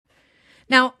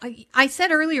Now, I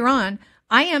said earlier on,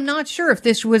 I am not sure if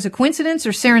this was a coincidence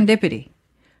or serendipity,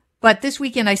 but this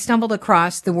weekend I stumbled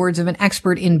across the words of an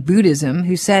expert in Buddhism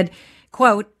who said,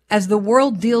 quote, as the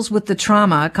world deals with the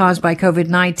trauma caused by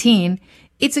COVID-19,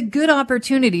 it's a good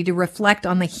opportunity to reflect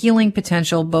on the healing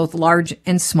potential, both large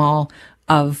and small,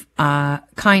 of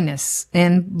kindness,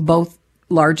 and both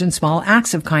large and small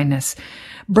acts of kindness.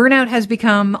 Burnout has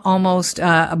become almost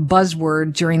a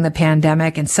buzzword during the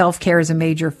pandemic, and self-care is a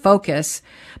major focus.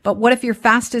 But what if your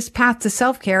fastest path to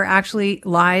self-care actually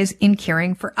lies in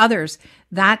caring for others?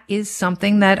 That is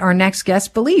something that our next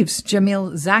guest believes.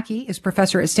 Jamil Zaki is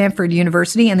professor at Stanford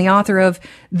University and the author of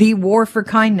The War for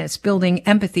Kindness, Building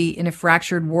Empathy in a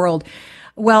Fractured World.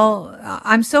 Well,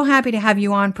 I'm so happy to have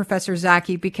you on, Professor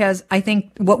Zaki, because I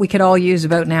think what we could all use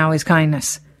about now is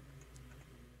kindness.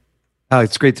 Oh,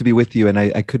 it's great to be with you, and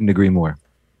I couldn't agree more.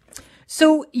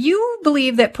 So you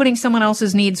believe that putting someone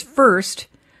else's needs first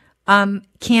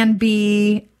can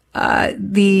be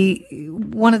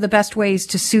one of the best ways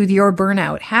to soothe your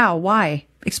burnout. How? Why?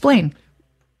 Explain.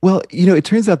 Well, it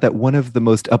turns out that one of the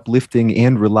most uplifting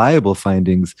and reliable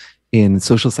findings in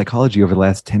social psychology over the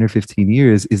last 10 or 15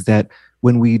 years is that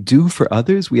when we do for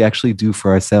others, we actually do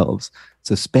for ourselves.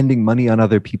 So spending money on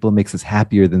other people makes us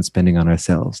happier than spending on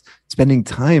ourselves. Spending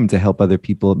time to help other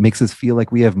people makes us feel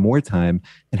like we have more time,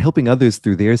 and helping others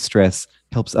through their stress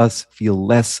helps us feel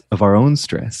less of our own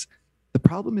stress. The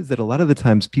problem is that a lot of the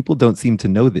times people don't seem to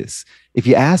know this. If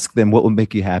you ask them what will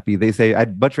make you happy, they say,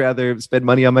 I'd much rather spend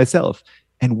money on myself.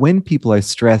 And when people are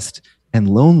stressed and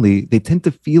lonely, they tend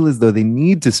to feel as though they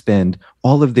need to spend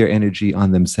all of their energy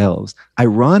on themselves,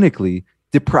 ironically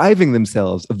depriving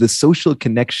themselves of the social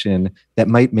connection that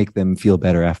might make them feel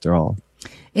better after all.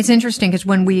 It's interesting because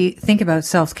when we think about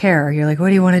self-care, you're like, what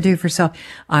do you want to do for self?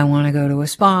 I want to go to a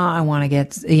spa. I want to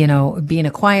get, be in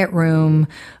a quiet room,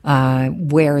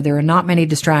 where there are not many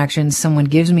distractions. Someone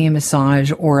gives me a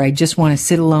massage, or I just want to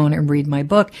sit alone and read my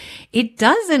book. It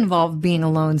does involve being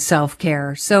alone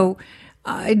self-care. So,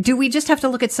 do we just have to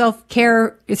look at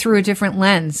self-care through a different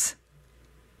lens?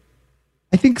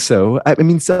 I think so. I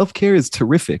mean, self-care is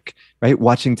terrific, right?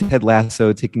 Watching Ted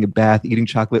Lasso, taking a bath, eating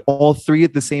chocolate, all three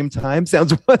at the same time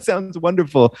sounds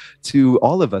wonderful to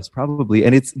all of us, probably.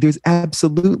 And there's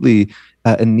absolutely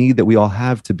a need that we all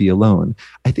have to be alone.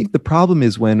 I think the problem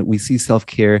is when we see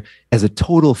self-care as a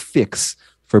total fix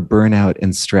for burnout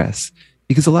and stress.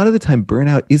 Because a lot of the time,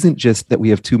 burnout isn't just that we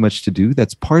have too much to do.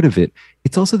 That's part of it.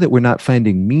 It's also that we're not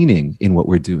finding meaning in what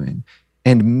we're doing.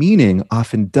 And meaning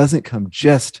often doesn't come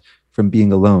just from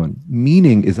being alone.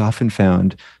 Meaning is often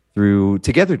found through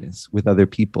togetherness with other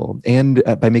people and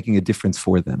by making a difference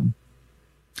for them.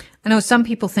 I know some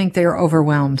people think they're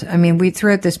overwhelmed. I mean,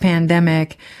 throughout this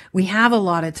pandemic, we have a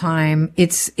lot of time.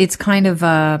 It's kind of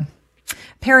a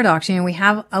paradox. We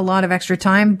have a lot of extra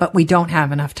time, but we don't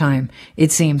have enough time,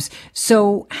 it seems.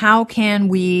 So how can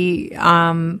we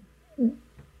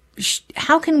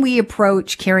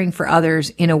approach caring for others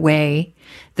in a way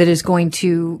that is going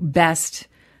to best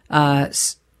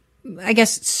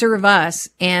serve us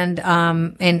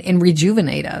and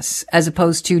rejuvenate us as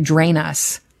opposed to drain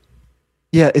us?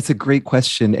 Yeah, it's a great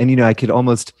question. And, I could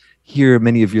almost hear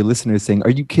many of your listeners saying, are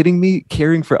you kidding me?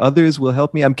 Caring for others will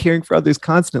help me. I'm caring for others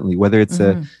constantly, whether it's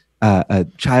a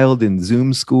child in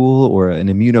Zoom school or an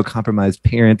immunocompromised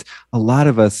parent. A lot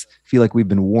of us feel like we've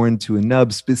been worn to a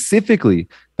nub specifically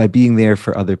by being there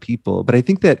for other people. But I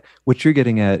think that what you're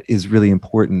getting at is really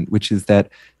important, which is that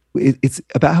it's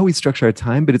about how we structure our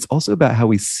time, but it's also about how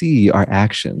we see our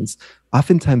actions.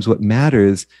 Oftentimes what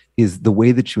matters is the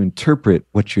way that you interpret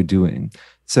what you're doing.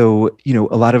 So,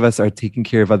 a lot of us are taking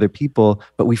care of other people,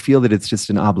 but we feel that it's just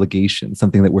an obligation,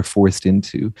 something that we're forced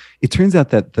into. It turns out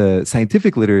that the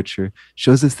scientific literature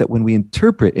shows us that when we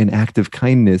interpret an act of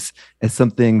kindness as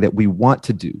something that we want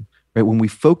to do, right, when we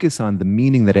focus on the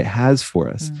meaning that it has for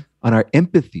us, on our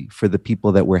empathy for the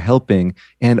people that we're helping,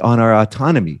 and on our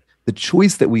autonomy, the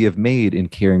choice that we have made in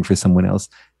caring for someone else,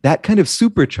 that kind of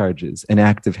supercharges an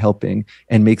act of helping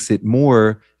and makes it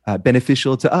more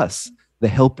beneficial to us, the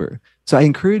helper. So I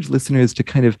encourage listeners to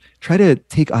kind of try to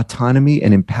take autonomy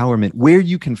and empowerment where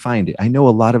you can find it. I know a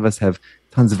lot of us have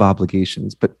tons of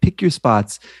obligations, but pick your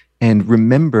spots and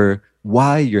remember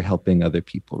why you're helping other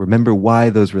people. Remember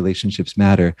why those relationships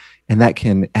matter, and that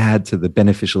can add to the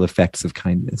beneficial effects of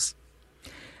kindness.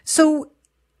 So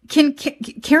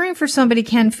caring for somebody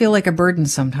can feel like a burden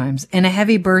sometimes, and a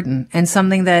heavy burden, and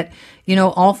something that,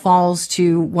 all falls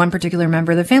to one particular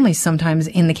member of the family. Sometimes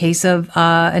in the case of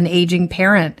an aging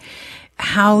parent,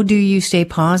 how do you stay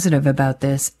positive about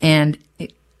this and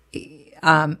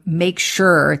make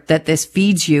sure that this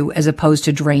feeds you as opposed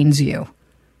to drains you?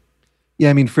 Yeah,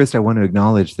 I mean, first I want to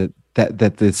acknowledge that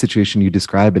the situation you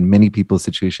describe and many people's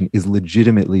situation is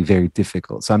legitimately very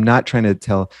difficult. So I'm not trying to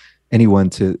tell anyone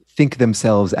to think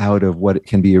themselves out of what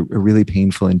can be a really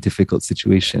painful and difficult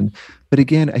situation. But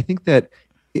again, I think that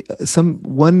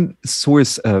one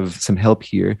source of some help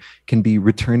here can be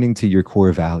returning to your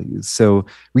core values. So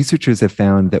researchers have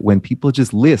found that when people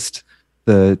just list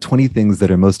the 20 things that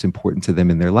are most important to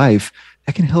them in their life,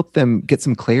 that can help them get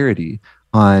some clarity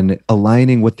on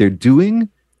aligning what they're doing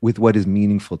with what is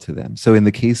meaningful to them. So in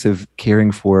the case of caring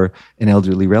for an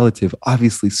elderly relative,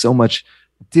 obviously so much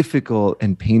difficult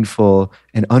and painful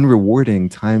and unrewarding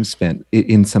time spent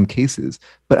in some cases.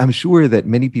 But I'm sure that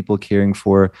many people caring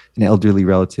for an elderly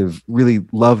relative really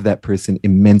love that person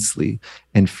immensely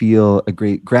and feel a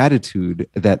great gratitude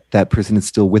that that person is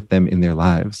still with them in their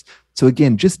lives. So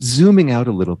again, just zooming out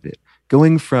a little bit,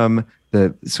 going from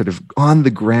the sort of on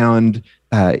the ground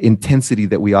intensity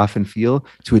that we often feel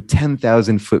to a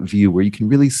 10,000-foot view where you can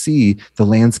really see the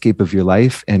landscape of your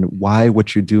life and why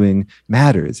what you're doing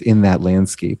matters in that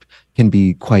landscape can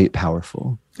be quite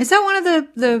powerful. Is that one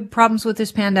of the problems with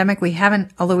this pandemic?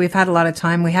 Although we've had a lot of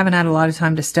time, we haven't had a lot of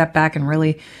time to step back and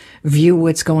really view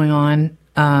what's going on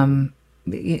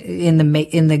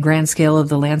in the grand scale of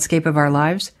the landscape of our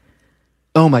lives.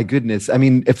 Oh my goodness. I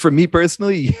mean, for me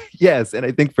personally, yes. And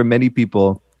I think for many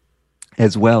people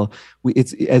as well,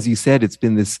 it's, as you said, it's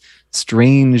been this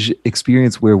strange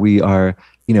experience where we are,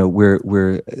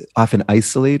 we're often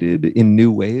isolated in new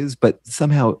ways, but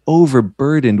somehow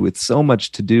overburdened with so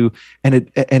much to do and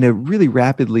a really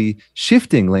rapidly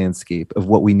shifting landscape of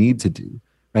what we need to do.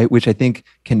 Right, which I think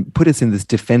can put us in this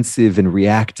defensive and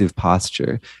reactive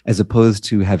posture as opposed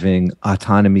to having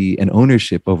autonomy and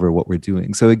ownership over what we're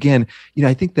doing. So again,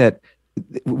 I think that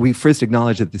we first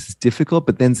acknowledge that this is difficult,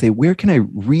 but then say, where can I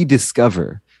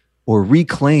rediscover or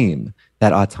reclaim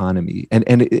that autonomy?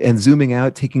 And zooming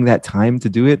out, taking that time to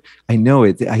do it. I know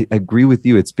it. I agree with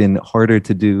you. It's been harder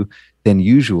to do than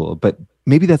usual, but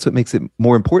maybe that's what makes it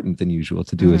more important than usual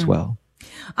to do as well.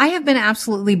 I have been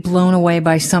absolutely blown away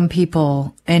by some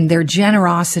people and their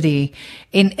generosity,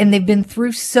 and they've been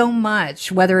through so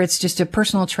much, whether it's just a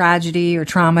personal tragedy or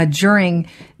trauma during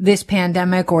this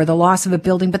pandemic or the loss of a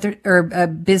building, or a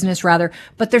business rather,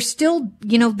 but they're still,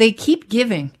 they keep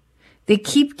giving. They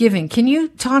keep giving. Can you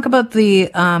talk about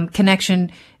the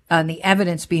connection and the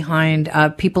evidence behind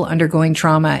people undergoing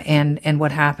trauma and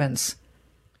what happens?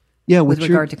 Yeah, with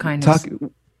regard to kindness.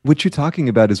 What you're talking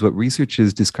about is what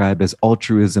researchers describe as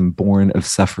altruism born of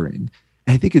suffering.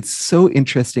 And I think it's so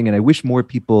interesting, and I wish more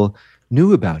people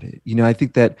knew about it. I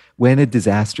think that when a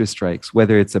disaster strikes,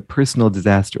 whether it's a personal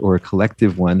disaster or a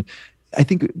collective one, I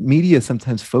think media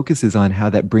sometimes focuses on how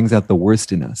that brings out the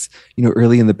worst in us.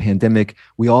 Early in the pandemic,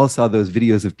 we all saw those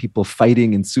videos of people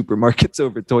fighting in supermarkets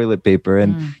over toilet paper.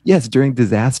 And yes, during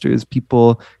disasters,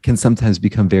 people can sometimes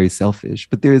become very selfish.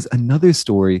 But there is another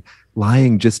story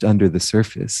lying just under the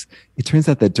surface. It turns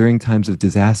out that during times of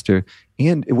disaster,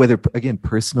 and whether, again,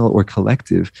 personal or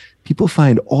collective, people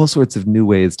find all sorts of new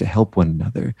ways to help one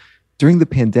another. During the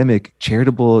pandemic,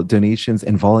 charitable donations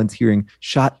and volunteering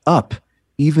shot up,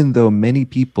 even though many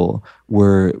people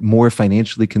were more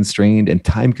financially constrained and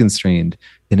time constrained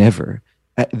than ever.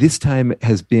 This time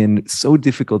has been so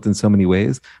difficult in so many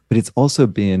ways, but it's also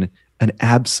been an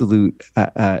absolute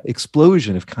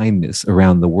explosion of kindness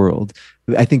around the world.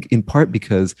 I think in part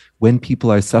because when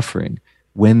people are suffering,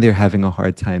 when they're having a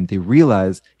hard time, they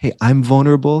realize, hey, I'm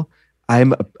vulnerable.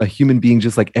 I'm a human being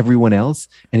just like everyone else.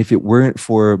 And if it weren't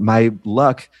for my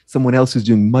luck, someone else who's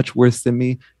doing much worse than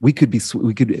me, we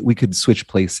could switch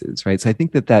places, right? So I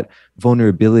think that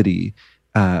vulnerability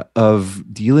of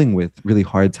dealing with really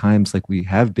hard times like we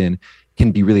have been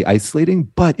can be really isolating.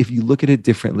 But if you look at it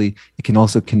differently, it can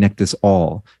also connect us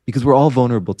all because we're all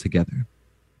vulnerable together.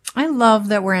 I love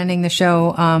that we're ending the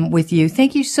show with you.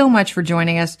 Thank you so much for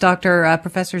joining us,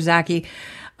 Professor Zaki.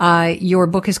 Your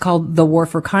book is called The War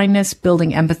for Kindness,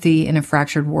 Building Empathy in a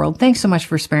Fractured World. Thanks so much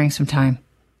for sparing some time.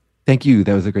 Thank you.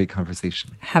 That was a great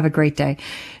conversation. Have a great day.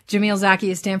 Jamil Zaki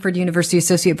is Stanford University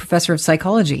Associate Professor of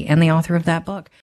Psychology and the author of that book.